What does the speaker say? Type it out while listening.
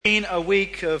Been a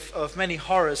week of many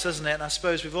horrors, hasn't it? And I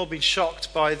suppose we've all been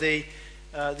shocked by the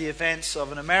events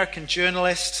of an American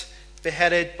journalist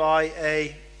beheaded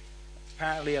by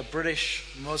apparently a British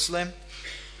Muslim,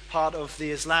 part of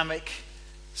the Islamic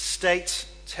State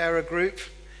terror group.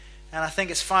 And I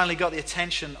think it's finally got the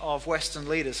attention of Western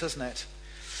leaders, hasn't it?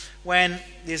 When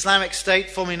the Islamic State,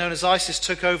 formerly known as ISIS,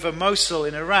 took over Mosul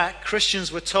in Iraq,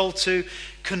 Christians were told to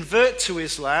convert to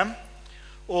Islam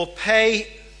or pay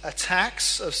a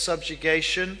tax of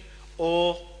subjugation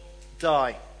or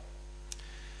die.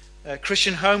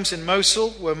 Christian homes in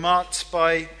Mosul were marked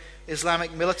by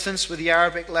Islamic militants with the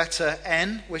Arabic letter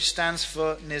N, which stands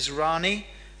for Nizrani,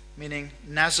 meaning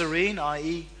Nazarene,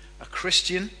 i.e. a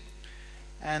Christian.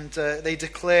 And they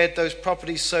declared those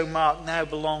properties so marked now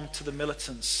belong to the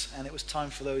militants, and it was time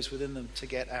for those within them to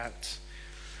get out.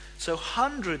 So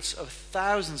hundreds of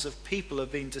thousands of people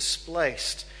have been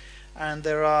displaced, and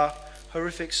there are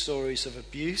horrific stories of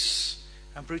abuse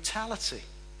and brutality.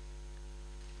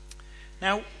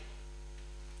 Now,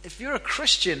 if you're a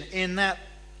Christian in that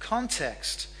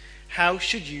context, how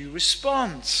should you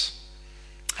respond?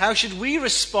 How should we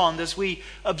respond as we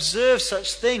observe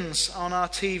such things on our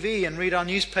TV and read our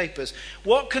newspapers?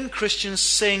 What can Christians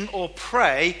sing or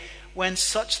pray when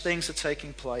such things are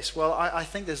taking place? Well, I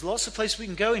think there's lots of places we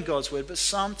can go in God's Word, but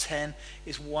Psalm 10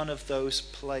 is one of those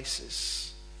places.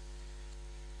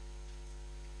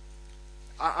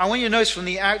 I want you to notice from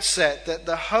the outset that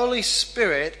the Holy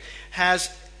Spirit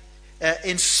has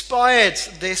inspired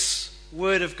this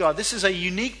Word of God. This is a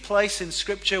unique place in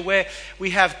Scripture where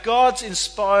we have God's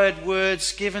inspired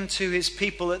words given to His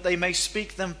people that they may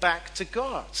speak them back to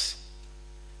God.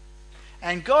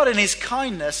 And God in His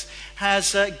kindness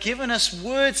has given us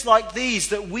words like these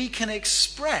that we can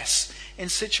express in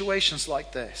situations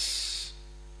like this.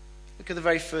 Look at the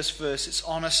very first verse. It's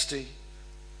honesty.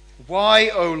 Why,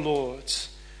 O Lord,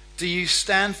 do you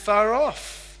stand far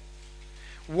off?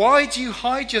 Why do you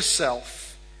hide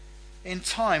yourself in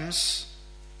times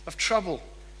of trouble?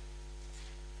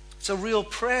 It's a real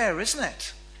prayer, isn't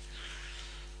it?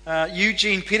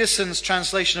 Eugene Peterson's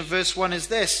translation of verse 1 is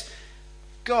this: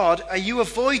 God, are you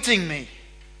avoiding me?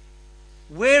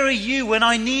 Where are you when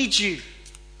I need you?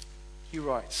 He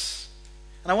writes.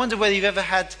 And I wonder whether you've ever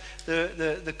had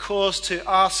the cause to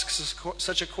ask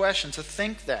such a question, to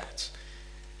think that.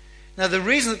 Now, the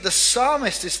reason that the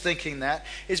psalmist is thinking that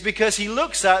is because he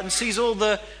looks out and sees all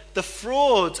the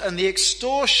fraud and the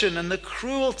extortion and the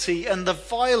cruelty and the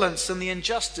violence and the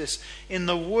injustice in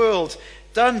the world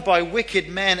done by wicked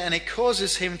men, and it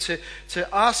causes him to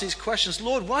ask these questions.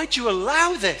 Lord, why do you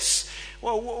allow this?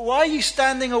 Well, why are you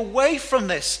standing away from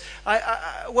this?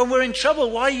 When we're in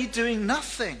trouble, why are you doing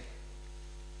nothing?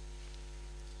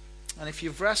 And if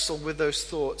you've wrestled with those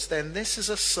thoughts, then this is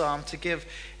a psalm to give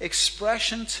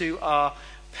expression to our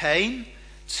pain,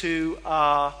 to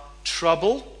our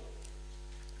trouble,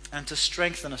 and to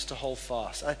strengthen us to hold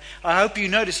fast. I hope you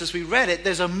notice as we read it,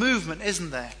 there's a movement,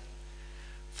 isn't there?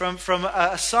 From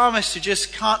a psalmist who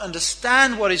just can't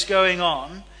understand what is going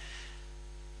on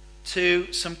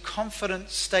to some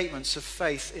confident statements of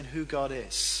faith in who God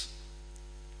is.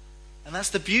 And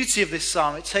that's the beauty of this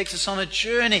psalm. It takes us on a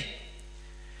journey.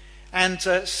 And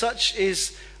such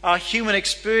is our human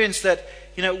experience that,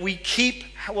 we keep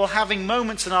having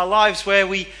moments in our lives where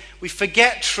we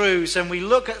forget truths and we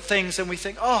look at things and we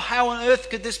think, oh, how on earth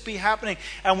could this be happening?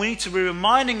 And we need to be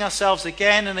reminding ourselves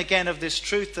again and again of this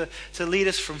truth to lead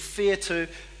us from fear to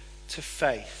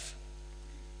faith.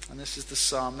 And this is the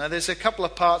psalm. Now, there's a couple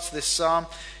of parts of this psalm.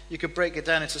 You could break it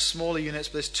down into smaller units,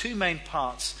 but there's two main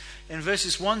parts. In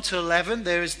verses 1 to 11,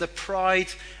 there is the pride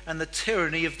and the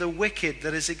tyranny of the wicked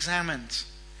that is examined.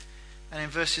 And in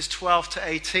verses 12 to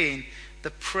 18,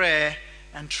 the prayer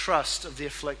and trust of the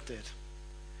afflicted.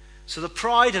 So the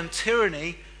pride and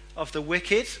tyranny of the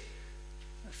wicked,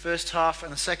 the first half,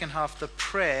 and the second half, the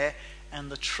prayer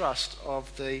and the trust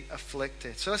of the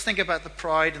afflicted. So let's think about the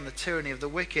pride and the tyranny of the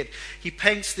wicked. He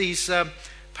paints these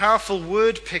powerful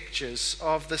word pictures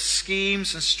of the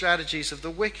schemes and strategies of the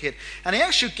wicked. And he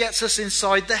actually gets us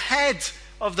inside the head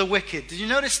of the wicked. Did you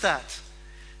notice that?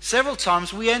 Several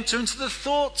times we enter into the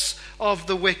thoughts of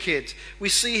the wicked. We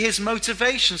see his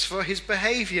motivations for his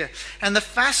behavior. And the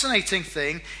fascinating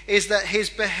thing is that his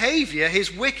behavior,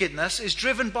 his wickedness, is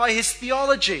driven by his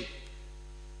theology.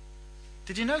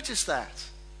 Did you notice that?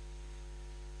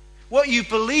 What you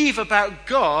believe about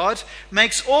God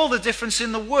makes all the difference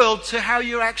in the world to how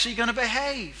you're actually going to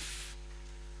behave.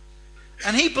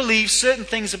 And he believes certain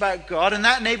things about God, and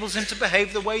that enables him to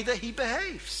behave the way that he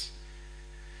behaves.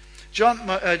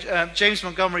 James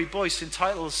Montgomery Boyce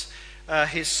entitles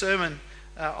his sermon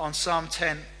on Psalm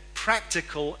 10,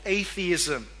 practical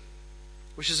atheism,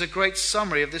 which is a great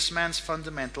summary of this man's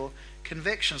fundamental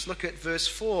convictions. Look at verse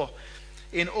 4.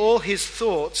 In all his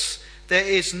thoughts, there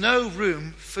is no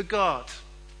room for God.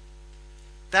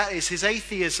 That is his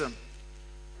atheism.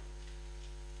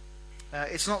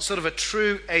 It's not sort of a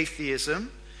true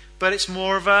atheism, but it's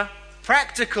more of a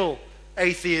practical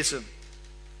atheism.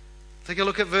 Take a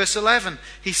look at verse 11.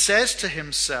 He says to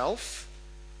himself,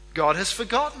 God has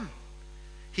forgotten.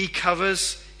 He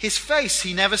covers his face.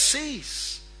 He never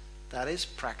sees. That is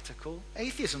practical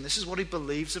atheism. This is what he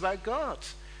believes about God.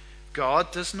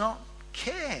 God does not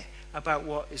care about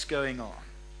what is going on.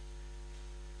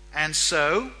 And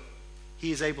so,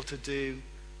 he is able to do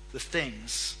the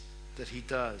things that he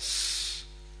does.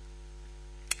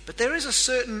 But there is a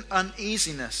certain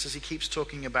uneasiness as he keeps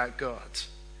talking about God.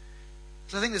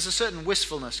 So I think there's a certain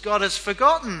wistfulness. God has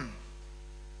forgotten.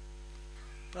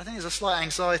 But I think there's a slight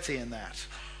anxiety in that.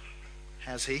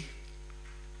 Has he?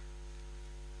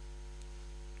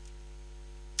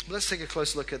 Let's take a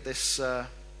close look at this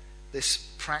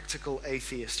practical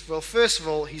atheist. Well, first of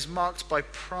all, he's marked by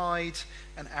pride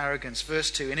and arrogance. Verse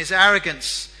 2. In his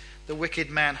arrogance, the wicked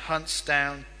man hunts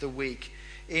down the weak.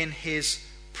 In his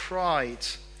pride,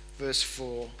 verse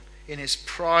 4. In his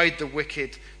pride, the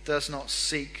wicked does not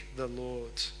seek the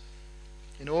Lord.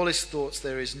 In all his thoughts,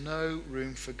 there is no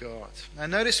room for God. Now,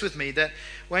 notice with me that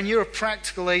when you're a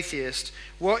practical atheist,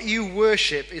 what you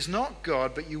worship is not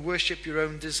God, but you worship your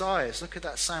own desires. Look at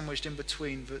that sandwiched in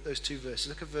between those two verses.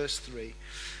 Look at verse 3.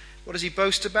 What does he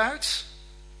boast about?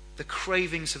 The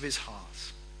cravings of his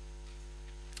heart.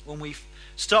 When we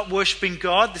stop worshipping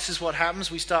God, this is what happens.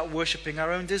 We start worshipping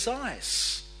our own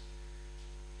desires.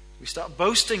 We start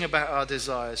boasting about our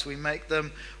desires. We make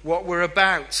them what we're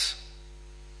about.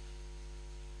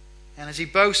 And as he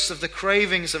boasts of the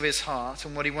cravings of his heart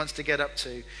and what he wants to get up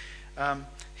to,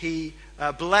 he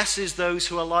blesses those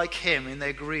who are like him in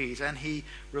their greed, and he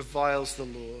reviles the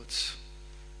Lord.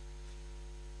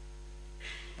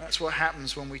 That's what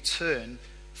happens when we turn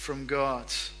from God.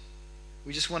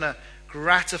 We just want to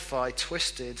gratify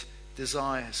twisted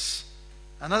desires.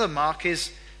 Another mark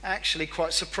is actually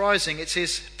quite surprising. It's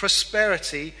his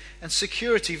prosperity and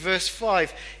security. Verse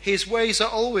 5, his ways are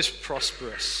always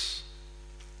prosperous.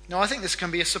 Now, I think this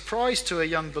can be a surprise to a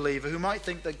young believer who might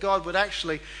think that God would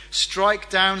actually strike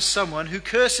down someone who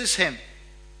curses him.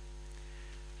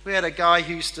 We had a guy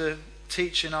who used to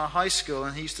teach in our high school,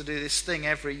 and he used to do this thing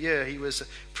every year. He was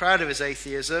proud of his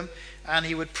atheism, and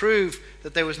he would prove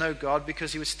that there was no God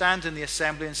because he would stand in the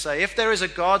assembly and say, if there is a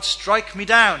God, strike me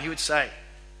down, he would say.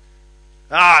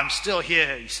 I'm still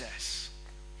here, he says.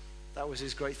 That was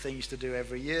his great thing he used to do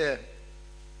every year.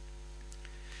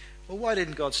 Well, why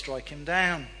didn't God strike him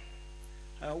down?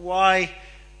 Why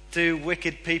do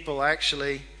wicked people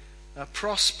actually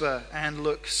prosper and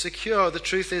look secure? The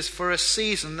truth is, for a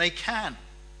season they can.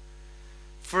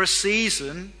 For a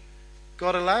season,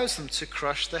 God allows them to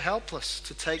crush the helpless,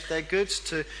 to take their goods,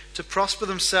 to prosper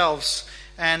themselves.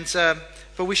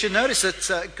 But we should notice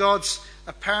that God's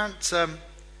apparent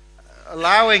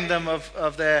allowing them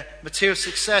of their material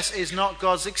success is not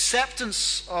God's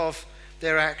acceptance of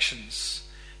their actions.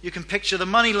 You can picture the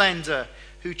moneylender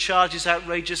who charges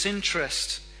outrageous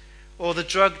interest, or the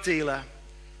drug dealer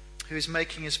who is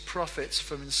making his profits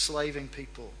from enslaving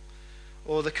people,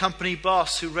 or the company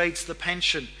boss who raids the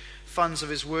pension funds of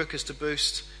his workers to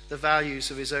boost the values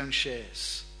of his own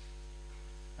shares.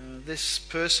 This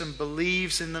person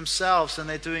believes in themselves, and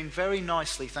they're doing very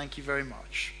nicely, thank you very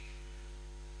much.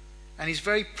 And he's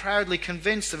very proudly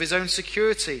convinced of his own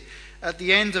security. At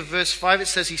the end of verse 5 it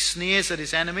says he sneers at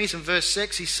his enemies. In verse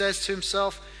 6 he says to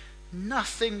himself,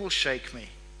 nothing will shake me.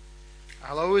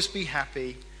 I'll always be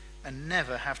happy and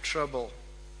never have trouble.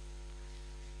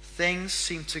 Things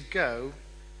seem to go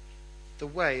the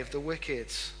way of the wicked,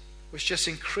 which just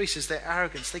increases their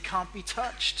arrogance. They can't be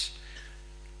touched.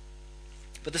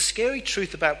 But the scary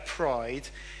truth about pride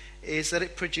is that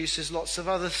it produces lots of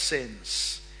other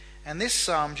sins. And this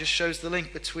psalm just shows the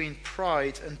link between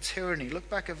pride and tyranny. Look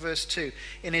back at verse 2.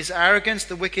 In his arrogance,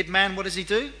 the wicked man, what does he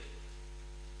do?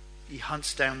 He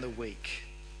hunts down the weak.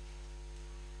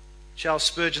 Charles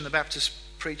Spurgeon, the Baptist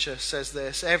preacher, says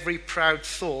this: every proud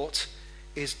thought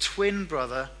is twin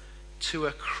brother to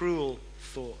a cruel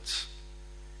thought.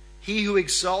 He who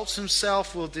exalts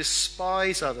himself will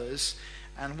despise others,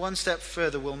 and one step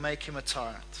further will make him a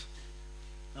tyrant.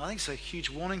 Now, I think it's a huge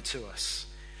warning to us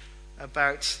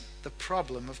about the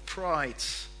problem of pride.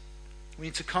 We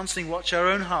need to constantly watch our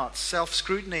own hearts,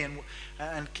 self-scrutiny,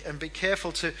 and be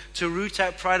careful to root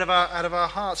out pride out of our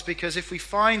hearts, because if we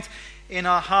find in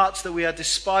our hearts that we are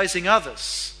despising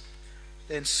others,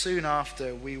 then soon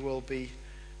after we will be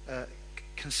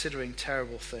considering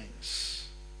terrible things.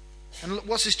 And look,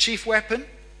 what's his chief weapon?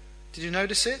 Did you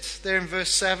notice it? There in verse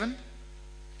 7.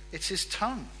 It's his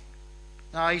tongue.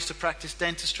 Now, I used to practice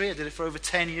dentistry. I did it for over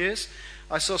 10 years.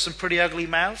 I saw some pretty ugly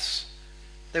mouths.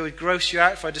 They would gross you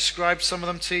out if I described some of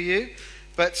them to you.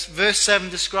 But verse 7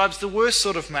 describes the worst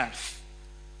sort of mouth.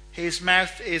 His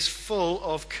mouth is full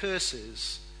of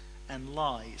curses and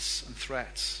lies and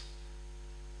threats.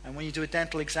 And when you do a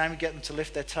dental exam, you get them to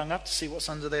lift their tongue up to see what's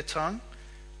under their tongue.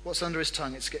 What's under his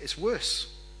tongue? It's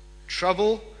worse.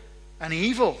 Trouble and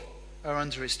evil are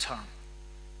under his tongue.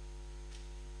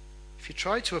 If you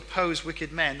try to oppose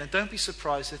wicked men, then don't be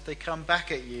surprised if they come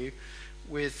back at you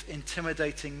with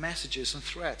intimidating messages and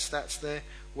threats. That's the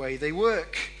way they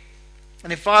work.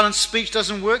 And if violent speech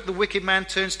doesn't work, the wicked man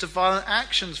turns to violent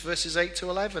actions, verses 8 to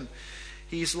 11.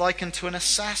 He is likened to an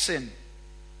assassin.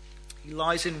 He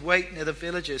lies in wait near the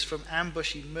villages. From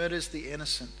ambush he murders the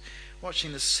innocent,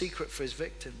 watching the secret for his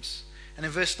victims. And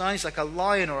in verse 9, he's like a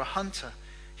lion or a hunter.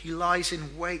 He lies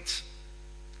in wait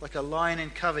like a lion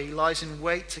in cover. He lies in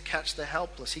wait to catch the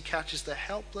helpless. He catches the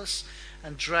helpless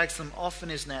and drags them off in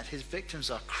his net. His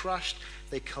victims are crushed.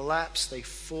 They collapse. They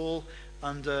fall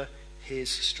under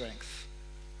his strength.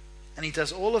 And he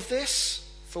does all of this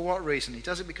for what reason? He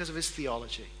does it because of his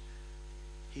theology.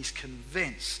 He's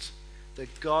convinced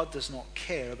that God does not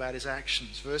care about his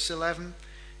actions. Verse 11,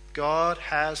 God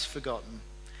has forgotten.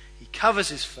 He covers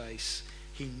his face.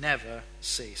 He never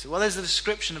sees. Well, there's the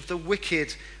description of the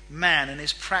wicked man and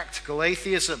his practical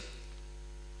atheism.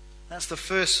 That's the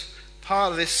first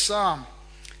part of this psalm.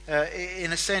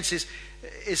 In a sense, is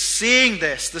seeing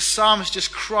this. The psalmist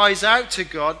just cries out to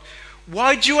God,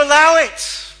 why do you allow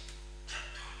it?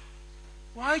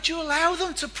 Why do you allow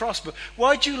them to prosper?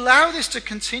 Why do you allow this to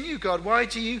continue, God? Why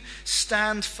do you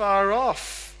stand far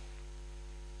off?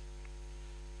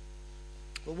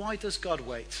 Well, why does God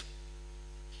wait?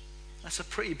 That's a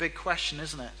pretty big question,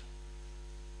 isn't it?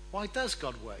 Why does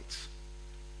God wait?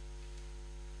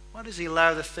 Why does he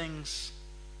allow the things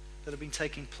that have been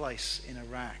taking place in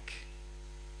Iraq,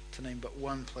 to name but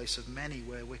one place of many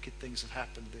where wicked things have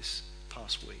happened this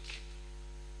past week?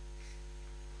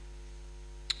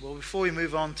 Well, before we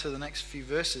move on to the next few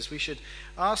verses, we should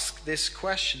ask this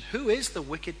question. Who is the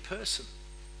wicked person?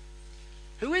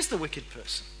 Who is the wicked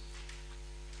person?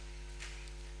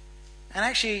 And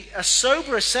actually, a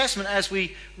sober assessment as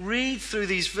we read through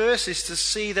these verses to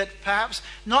see that perhaps,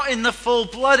 not in the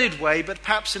full-blooded way, but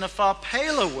perhaps in a far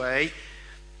paler way,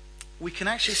 we can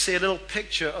actually see a little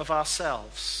picture of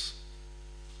ourselves.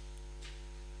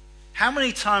 How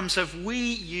many times have we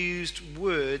used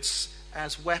words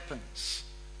as weapons?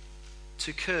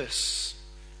 To curse,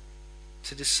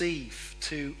 to deceive,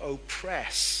 to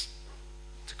oppress,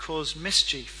 to cause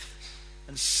mischief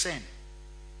and sin.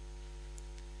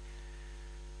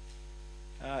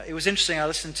 It was interesting, I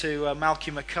listened to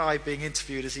Malky Mackay being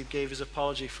interviewed as he gave his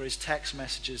apology for his text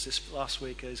messages this last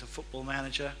week as a football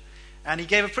manager. And he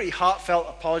gave a pretty heartfelt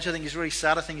apology. I think he's really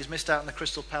sad. I think he's missed out on the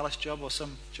Crystal Palace job or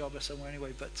some job or somewhere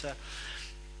anyway.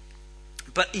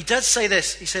 But he does say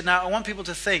this. He said, now I want people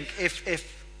to think,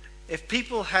 if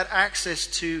people had access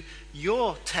to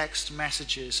your text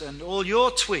messages and all your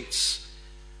tweets,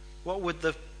 what would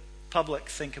the public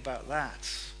think about that?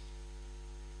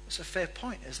 That's a fair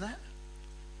point, isn't it?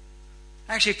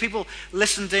 Actually, if people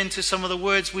listened in to some of the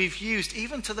words we've used,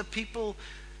 even to the people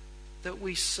that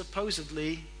we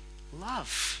supposedly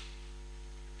love,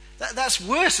 that's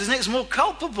worse, isn't it? It's more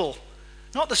culpable.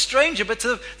 Not the stranger, but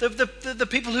to the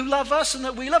people who love us and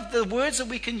that we love, the words that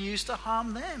we can use to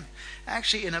harm them.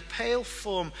 Actually, in a pale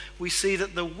form, we see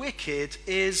that the wicked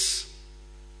it's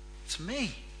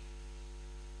me.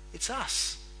 It's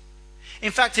us.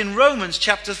 In fact, in Romans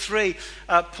chapter 3,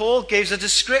 Paul gives a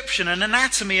description, an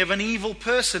anatomy of an evil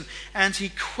person, and he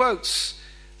quotes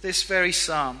this very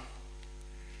psalm.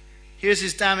 Here's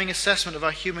his damning assessment of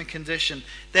our human condition.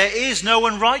 There is no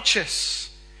one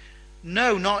righteous.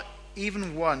 No, not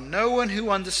even one. No one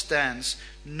who understands.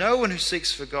 No one who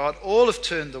seeks for God. All have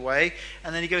turned away.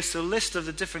 And then he goes to a list of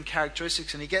the different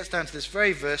characteristics, and he gets down to this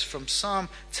very verse from Psalm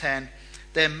 10.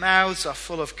 Their mouths are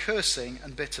full of cursing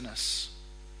and bitterness.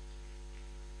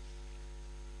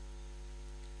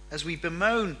 As we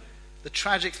bemoan the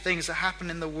tragic things that happen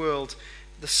in the world,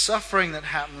 the suffering that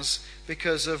happens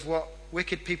because of what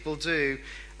wicked people do,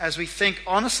 as we think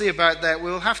honestly about that,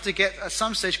 we'll have to get at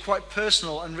some stage quite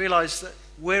personal and realize that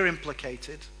we're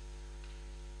implicated.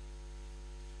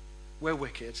 We're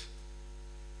wicked.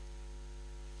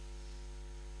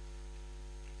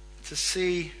 To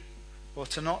see or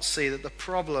to not see that the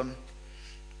problem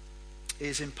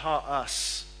is in part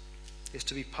us is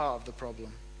to be part of the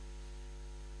problem.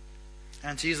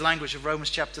 And to use the language of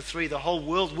Romans chapter 3, the whole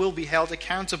world will be held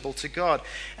accountable to God,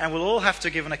 and we'll all have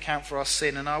to give an account for our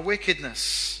sin and our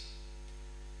wickedness.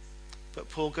 But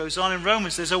Paul goes on in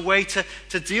Romans, there's a way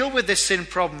to deal with this sin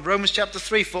problem. Romans chapter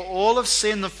 3, for all have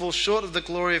sinned and fall short of the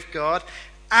glory of God,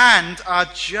 and are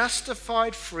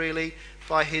justified freely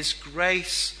by his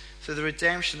grace through the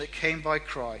redemption that came by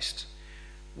Christ.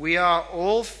 We are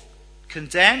all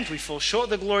condemned, we fall short of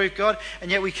the glory of God,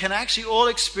 and yet we can actually all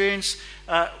experience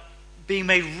being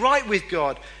made right with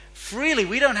God freely.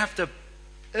 We don't have to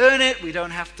earn it. We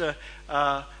don't have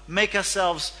to make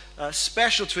ourselves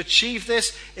special to achieve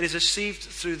this. It is achieved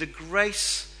through the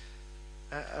grace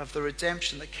of the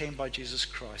redemption that came by Jesus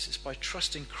Christ. It's by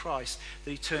trusting Christ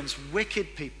that he turns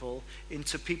wicked people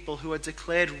into people who are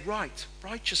declared right,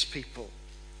 righteous people,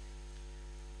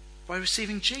 by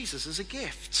receiving Jesus as a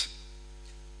gift.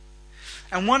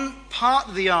 And one part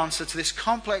of the answer to this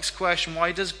complex question,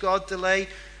 why does God delay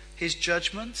his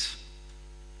judgment,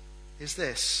 is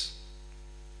this: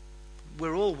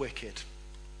 we're all wicked.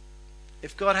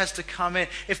 If God has to come in,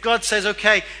 if God says,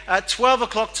 okay, at 12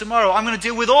 o'clock tomorrow, I'm going to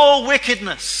deal with all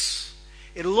wickedness,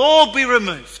 it'll all be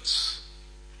removed.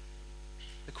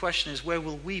 The question is, where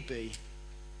will we be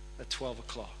at 12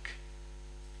 o'clock?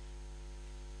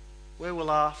 Where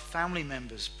will our family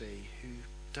members be who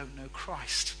don't know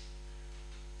Christ?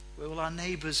 Where will our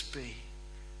neighbors be?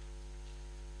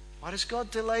 Why does God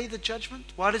delay the judgment?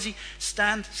 Why does he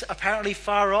stand apparently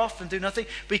far off and do nothing?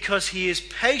 Because he is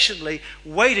patiently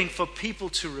waiting for people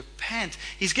to repent.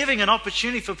 He's giving an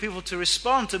opportunity for people to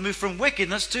respond, to move from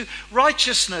wickedness to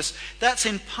righteousness. That's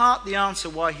in part the answer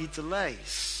why he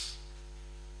delays.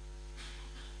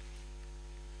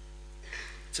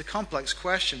 It's a complex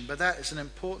question, but that is an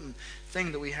important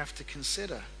thing that we have to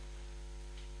consider.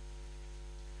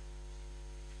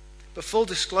 But full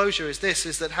disclosure is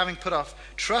that having put our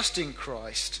trust in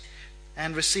Christ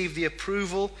and received the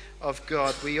approval of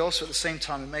God, we also at the same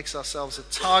time makes ourselves a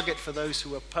target for those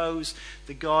who oppose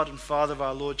the God and Father of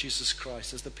our Lord Jesus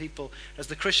Christ, as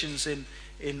the Christians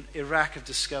in Iraq have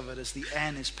discovered, as the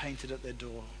N is painted at their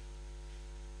door.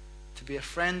 To be a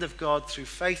friend of God through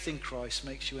faith in Christ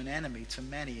makes you an enemy to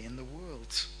many in the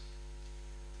world.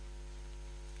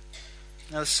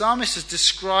 Now, the psalmist has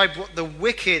described what the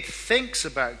wicked thinks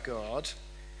about God.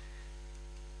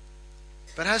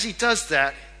 But as he does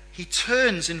that, he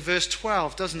turns in verse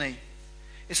 12, doesn't he?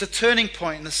 It's a turning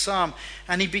point in the psalm.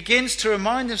 And he begins to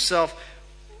remind himself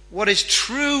what is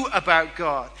true about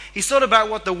God. He's thought about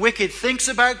what the wicked thinks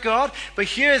about God. But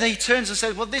here he turns and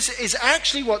says, well, this is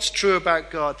actually what's true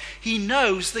about God. He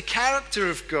knows the character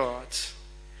of God.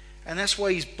 And that's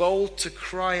why he's bold to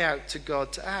cry out to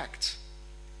God to act.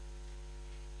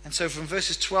 And so from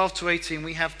verses 12 to 18,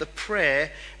 we have the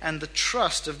prayer and the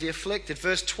trust of the afflicted.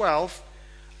 Verse 12,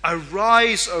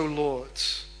 arise, O Lord.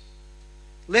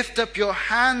 Lift up your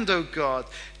hand, O God.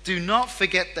 Do not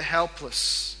forget the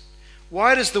helpless.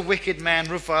 Why does the wicked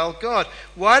man revile God?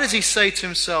 Why does he say to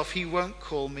himself, he won't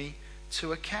call me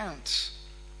to account?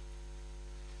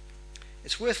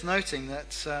 It's worth noting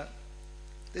that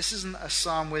this isn't a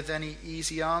psalm with any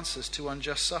easy answers to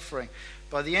unjust suffering.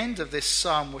 By the end of this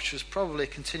psalm, which was probably a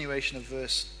continuation of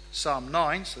Psalm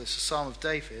 9, so this is a psalm of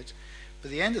David, by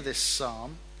the end of this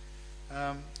psalm,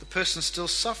 the person's still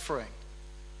suffering.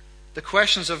 The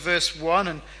questions of verse 1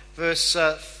 and verse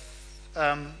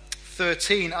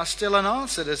 13 are still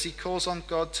unanswered as he calls on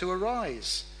God to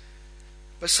arise.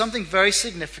 But something very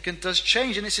significant does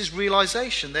change, and it's his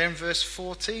realization there in verse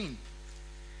 14.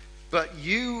 But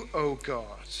you, O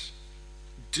God,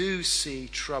 do see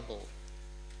trouble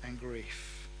and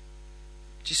grief.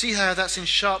 Do you see how that's in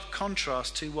sharp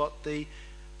contrast to what the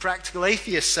practical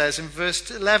atheist says in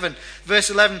verse 11? Verse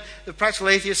 11, the practical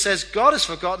atheist says, God has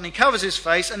forgotten, he covers his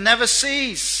face and never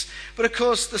sees. But of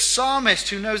course, the psalmist,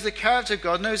 who knows the character of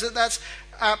God, knows that that's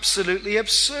absolutely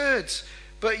absurd.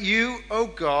 But you, O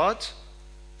God,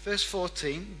 verse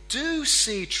 14, do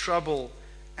see trouble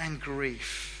and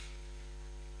grief.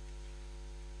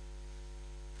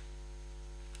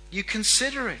 You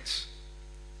consider it,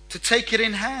 to take it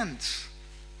in hand.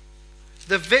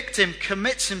 The victim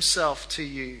commits himself to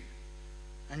you,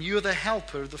 and you are the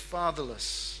helper of the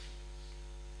fatherless.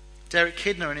 Derek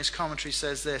Kidner in his commentary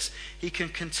says this: he can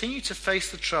continue to face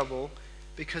the trouble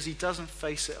because he doesn't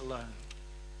face it alone.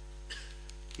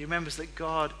 He remembers that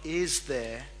God is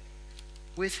there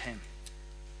with him.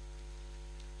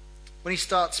 When he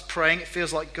starts praying, it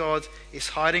feels like God is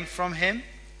hiding from him.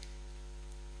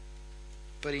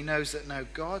 But he knows that no,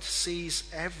 God sees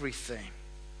everything.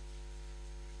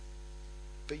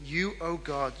 But you, O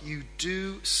God, you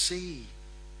do see.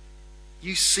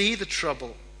 You see the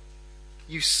trouble.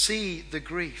 You see the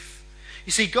grief.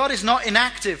 You see, God is not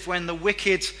inactive when the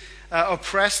wicked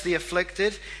oppress the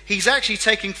afflicted. He's actually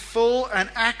taking full and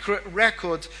accurate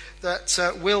record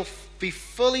that will be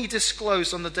fully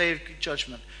disclosed on the day of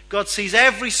judgment. God sees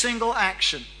every single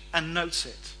action and notes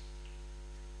it.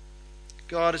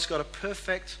 God has got a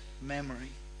perfect memory.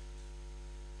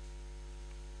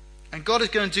 And God is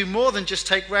going to do more than just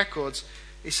take records.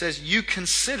 He says, you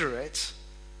consider it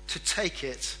to take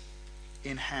it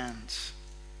in hand.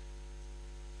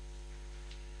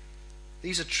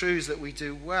 These are truths that we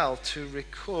do well to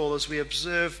recall as we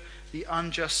observe the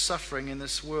unjust suffering in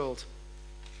this world.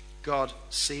 God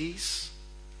sees.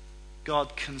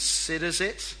 God considers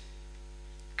it.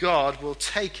 God will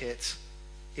take it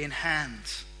in hand.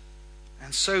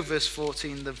 And so, verse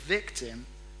 14, the victim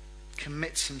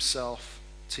commits himself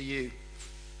to you.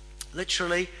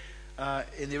 Literally,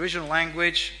 in the original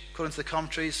language, according to the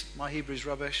commentaries, my Hebrew is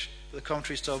rubbish, but the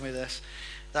commentaries told me this,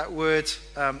 that word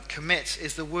commit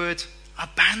is the word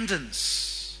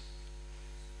abandons.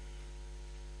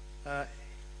 The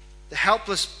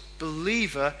helpless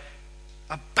believer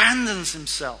abandons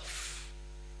himself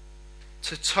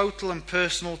to total and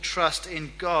personal trust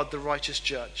in God, the righteous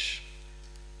judge.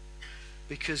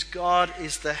 Because God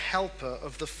is the helper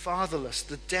of the fatherless,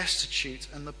 the destitute,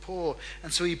 and the poor.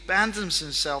 And so he abandons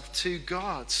himself to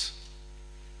God.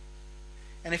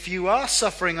 And if you are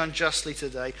suffering unjustly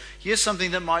today, here's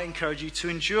something that might encourage you to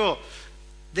endure.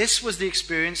 This was the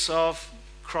experience of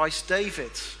Christ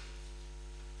David.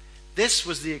 This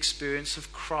was the experience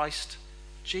of Christ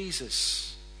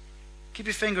Jesus. Keep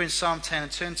your finger in Psalm 10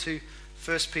 and turn to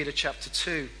 1 Peter chapter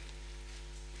 2.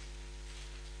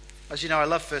 As you know, I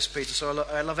love 1 Peter, so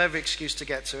I love every excuse to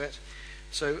get to it.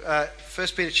 So 1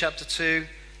 Peter chapter 2,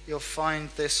 you'll find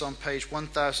this on page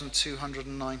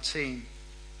 1219.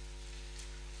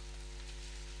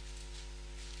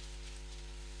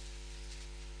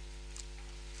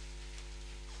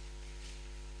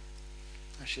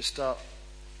 I should start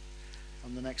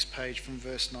on the next page from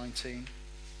verse 19.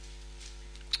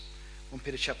 1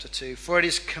 Peter chapter 2. For it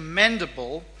is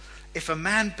commendable if a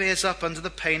man bears up under the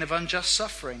pain of unjust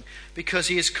suffering, because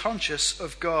he is conscious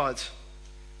of God.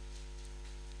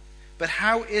 But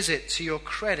how is it to your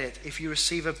credit if you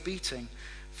receive a beating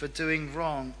for doing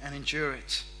wrong and endure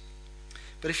it?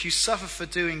 But if you suffer for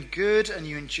doing good and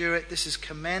you endure it, this is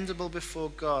commendable before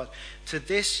God. To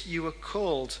this you were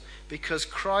called, because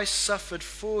Christ suffered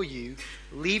for you,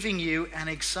 leaving you an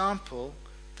example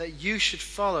that you should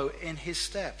follow in his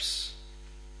steps.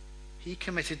 He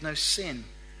committed no sin,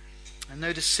 and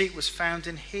no deceit was found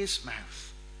in his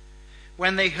mouth.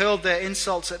 When they hurled their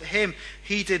insults at him,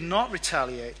 he did not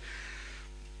retaliate.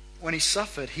 When he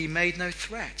suffered, he made no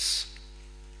threats.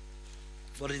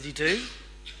 What did he do?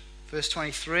 Verse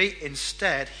 23,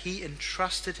 instead, he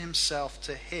entrusted himself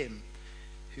to him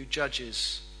who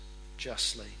judges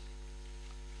justly.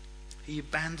 He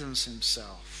abandons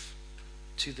himself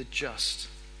to the just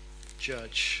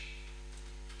judge.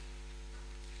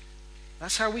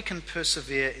 That's how we can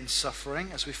persevere in suffering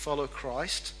as we follow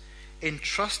Christ.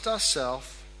 Entrust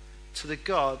ourselves to the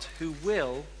God who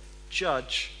will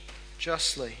judge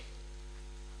justly.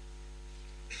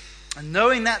 And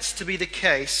knowing that's to be the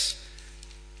case,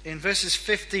 in verses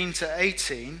 15 to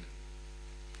 18,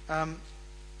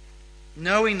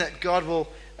 knowing that God will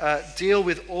deal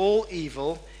with all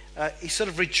evil, he sort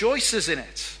of rejoices in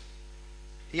it.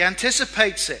 He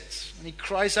anticipates it. And he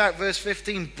cries out, verse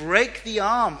 15, break the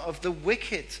arm of the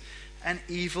wicked and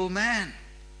evil man.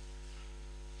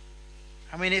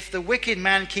 I mean, if the wicked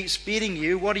man keeps beating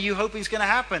you, what are you hoping is going to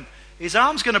happen? His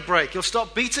arm's going to break. He'll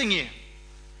stop beating you.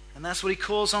 And that's what he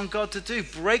calls on God to do.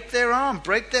 Break their arm,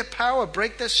 break their power,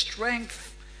 break their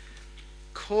strength.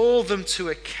 Call them to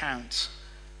account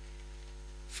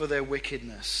for their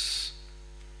wickedness.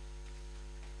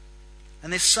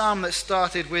 And this psalm that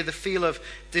started with a feel of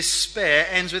despair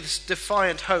ends with this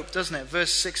defiant hope, doesn't it?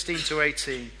 Verse 16 to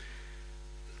 18.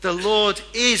 The Lord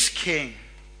is king.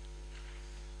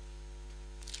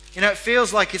 You know, it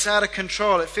feels like it's out of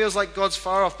control. It feels like God's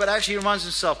far off. But actually he reminds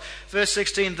himself. Verse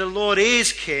 16, the Lord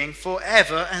is king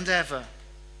forever and ever.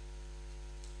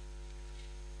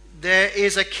 There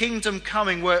is a kingdom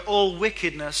coming where all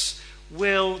wickedness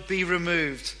will be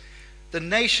removed. The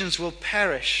nations will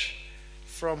perish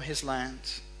from his land.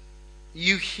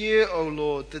 You hear, O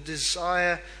Lord, the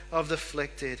desire of the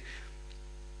afflicted.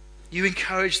 You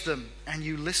encourage them and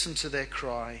you listen to their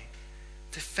cry,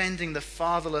 defending the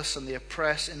fatherless and the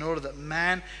oppressed, in order that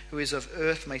man who is of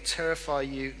earth may terrify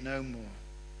you no more.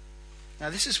 Now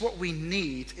this is what we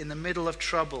need in the middle of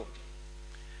trouble.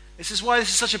 This is why this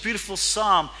is such a beautiful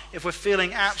psalm if we're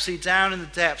feeling absolutely down in the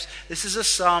depths. This is a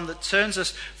psalm that turns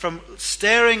us from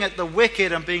staring at the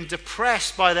wicked and being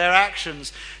depressed by their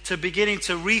actions to beginning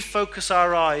to refocus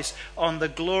our eyes on the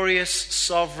glorious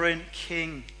sovereign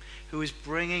King who is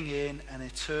bringing in an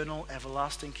eternal,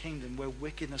 everlasting kingdom where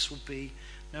wickedness will be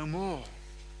no more.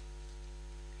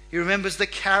 He remembers the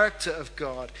character of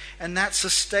God, and that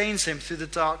sustains him through the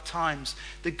dark times.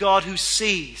 The God who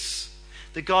sees,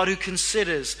 the God who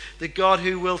considers, the God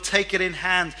who will take it in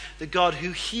hand, the God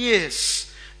who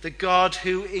hears, the God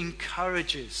who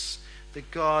encourages, the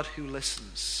God who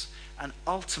listens, and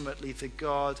ultimately the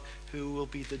God who will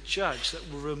be the judge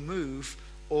that will remove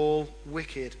all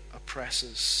wicked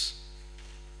oppressors.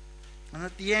 And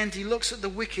at the end, he looks at the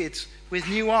wicked with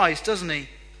new eyes, doesn't he?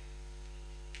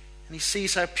 And he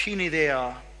sees how puny they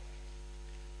are,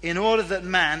 in order that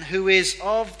man, who is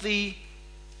of the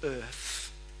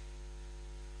earth,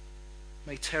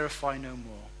 may terrify no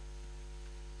more.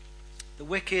 The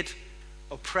wicked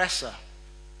oppressor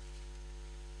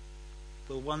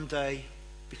will one day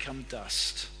become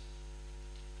dust.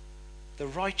 The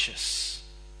righteous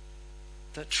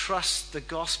that trust the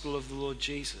gospel of the Lord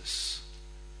Jesus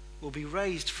will be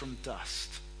raised from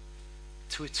dust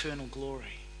to eternal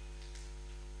glory.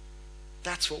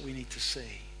 That's what we need to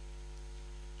see.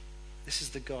 This is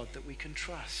the God that we can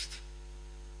trust,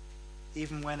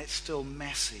 even when it's still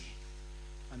messy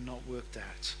and not worked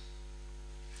out.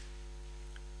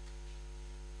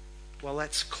 Well,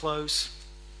 let's close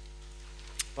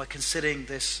by considering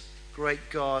this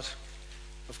great God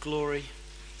of glory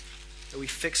that we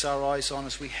fix our eyes on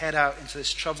as we head out into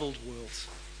this troubled world.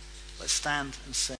 Let's stand and sing.